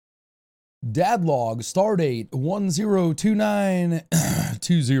Dad log, star date 1029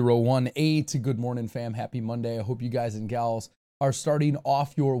 2018. Good morning, fam. Happy Monday. I hope you guys and gals are starting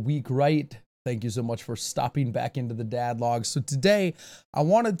off your week right. Thank you so much for stopping back into the dad log. So today I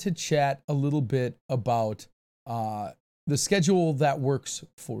wanted to chat a little bit about the schedule that works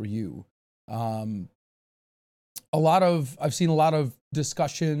for you. I've seen a lot of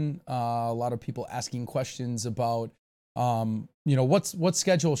discussion, a lot of people asking questions about, what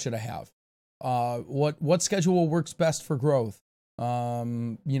schedule should I have? What schedule works best for growth?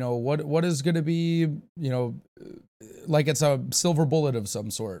 What is going to be, like it's a silver bullet of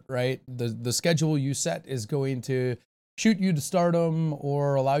some sort, right? The schedule you set is going to shoot you to stardom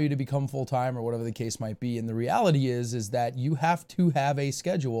or allow you to become full-time or whatever the case might be. And the reality is that you have to have a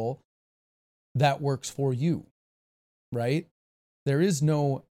schedule that works for you, right? There is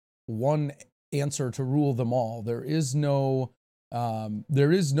no one answer to rule them all. There is no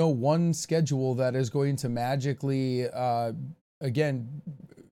one schedule that is going to magically, again,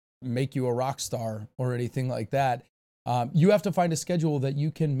 make you a rock star or anything like that. You have to find a schedule that you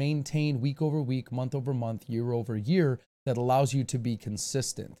can maintain week over week, month over month, year over year that allows you to be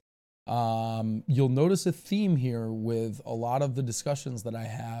consistent. You'll notice a theme here with a lot of the discussions that I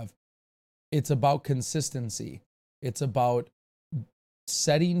have. It's about consistency. It's about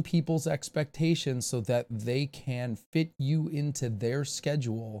setting people's expectations so that they can fit you into their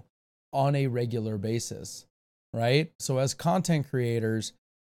schedule on a regular basis, right? So as content creators,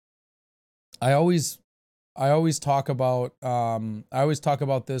 I always talk about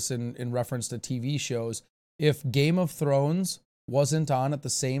this in reference to TV shows. If Game of Thrones wasn't on at the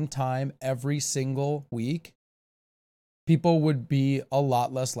same time every single week, people would be a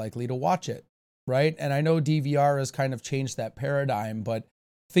lot less likely to watch it. Right? And I know DVR has kind of changed that paradigm, but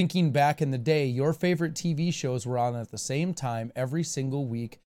thinking back in the day, your favorite TV shows were on at the same time every single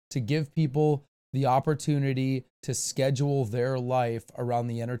week to give people the opportunity to schedule their life around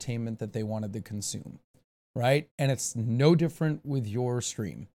the entertainment that they wanted to consume, right? And it's no different with your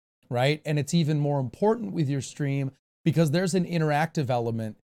stream, right? And it's even more important with your stream because there's an interactive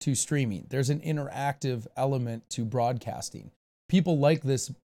element to streaming. There's an interactive element to broadcasting. People like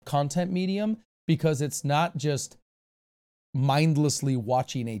this content medium because it's not just mindlessly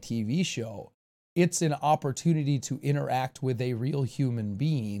watching a TV show. It's an opportunity to interact with a real human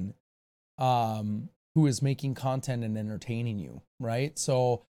being who is making content and entertaining you, right?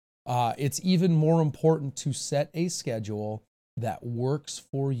 So it's even more important to set a schedule that works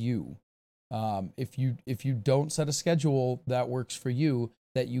for you. If you don't set a schedule that works for you,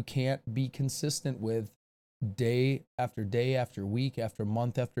 that you can't be consistent with day after week after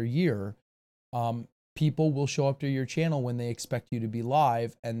month after year, people will show up to your channel when they expect you to be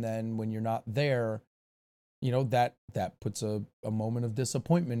live, and then when you're not there, that puts a moment of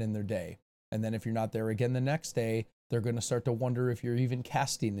disappointment in their day. And then if you're not there again the next day, they're going to start to wonder if you're even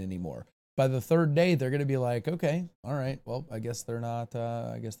casting anymore. By the third day, they're going to be like, okay, all right, well, I guess they're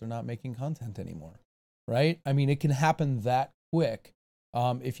not making content anymore, right? I mean, it can happen that quick.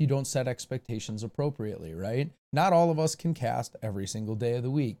 If you don't set expectations appropriately, right? Not all of us can cast every single day of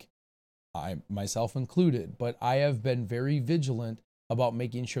the week, I myself included, but I have been very vigilant about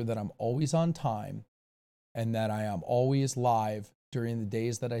making sure that I'm always on time and that I am always live during the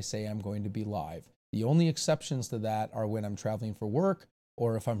days that I say I'm going to be live. The only exceptions to that are when I'm traveling for work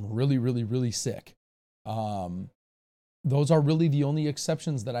or if I'm really, really, really sick. Those are really the only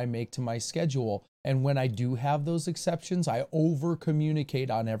exceptions that I make to my schedule. And when I do have those exceptions, I over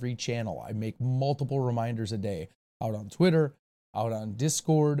communicate on every channel. I make multiple reminders a day out on Twitter, out on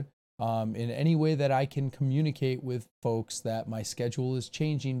Discord, in any way that I can communicate with folks that my schedule is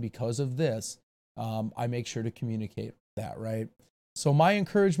changing because of this. I make sure to communicate that, right? So my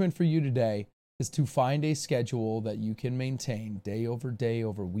encouragement for you today is to find a schedule that you can maintain day, over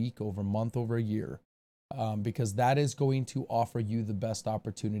week, over month, over year. Because that is going to offer you the best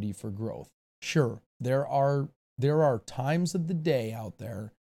opportunity for growth. Sure, there are times of the day out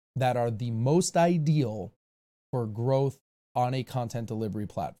there that are the most ideal for growth on a content delivery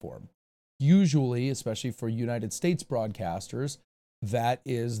platform. Usually, especially for United States broadcasters, that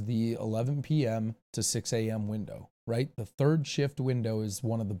is the 11 p.m. to 6 a.m. window, right? The third shift window is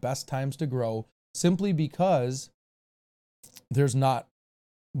one of the best times to grow simply because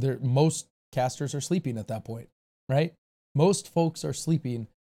most casters are sleeping at that point, right? Most folks are sleeping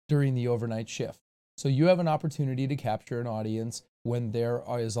during the overnight shift. So you have an opportunity to capture an audience when there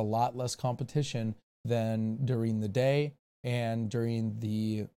is a lot less competition than during the day and during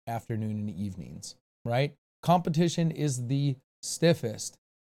the afternoon and evenings, right? Competition is the stiffest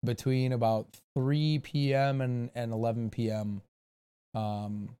between about 3 p.m. and 11 p.m.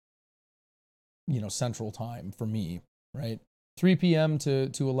 Central time for me, right? 3 p.m. to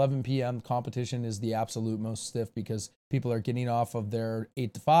 11 p.m. competition is the absolute most stiff because people are getting off of their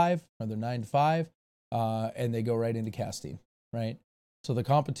 8 to 5 or their 9 to 5, and they go right into casting, right? So the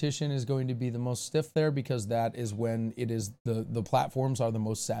competition is going to be the most stiff there because that is when it is the platforms are the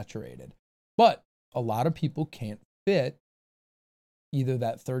most saturated. But a lot of people can't fit either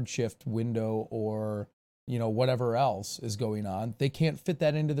that third shift window or whatever else is going on. They can't fit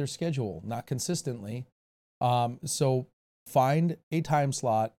that into their schedule, not consistently. So find a time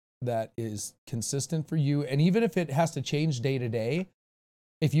slot that is consistent for you. And even if it has to change day to day,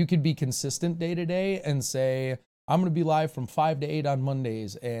 if you could be consistent day to day and say, I'm going to be live from 5 to 8 on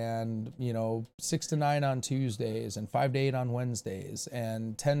Mondays and, 6 to 9 on Tuesdays and 5 to 8 on Wednesdays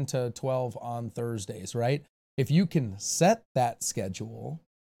and 10 to 12 on Thursdays, right? If you can set that schedule,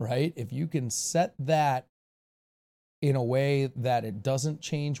 right? If you can set that in a way that it doesn't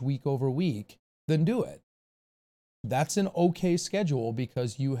change week over week, then do it. That's an okay schedule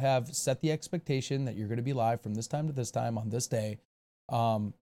because you have set the expectation that you're going to be live from this time to this time on this day,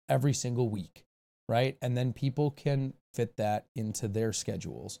 every single week, right? And then people can fit that into their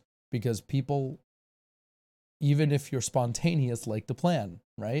schedules because people, even if you're spontaneous, like to plan,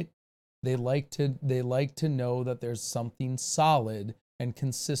 right? They like to know that there's something solid and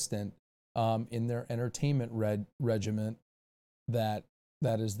consistent in their entertainment regiment that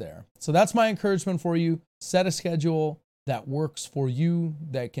is there. So that's my encouragement for you. Set a schedule that works for you,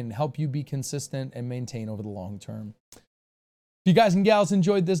 that can help you be consistent and maintain over the long term. If you guys and gals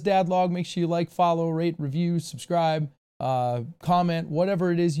enjoyed this dad log, make sure you like, follow, rate, review, subscribe, comment,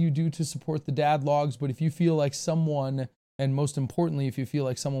 whatever it is you do to support the dad logs. But if you feel like someone, and most importantly, if you feel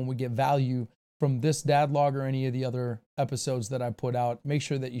like someone would get value from this dad log or any of the other episodes that I put out, make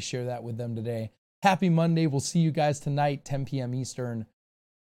sure that you share that with them today. Happy Monday. We'll see you guys tonight, 10 p.m. Eastern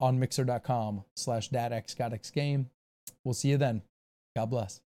on mixer.com/dadxgotxgame. We'll see you then. God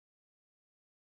bless.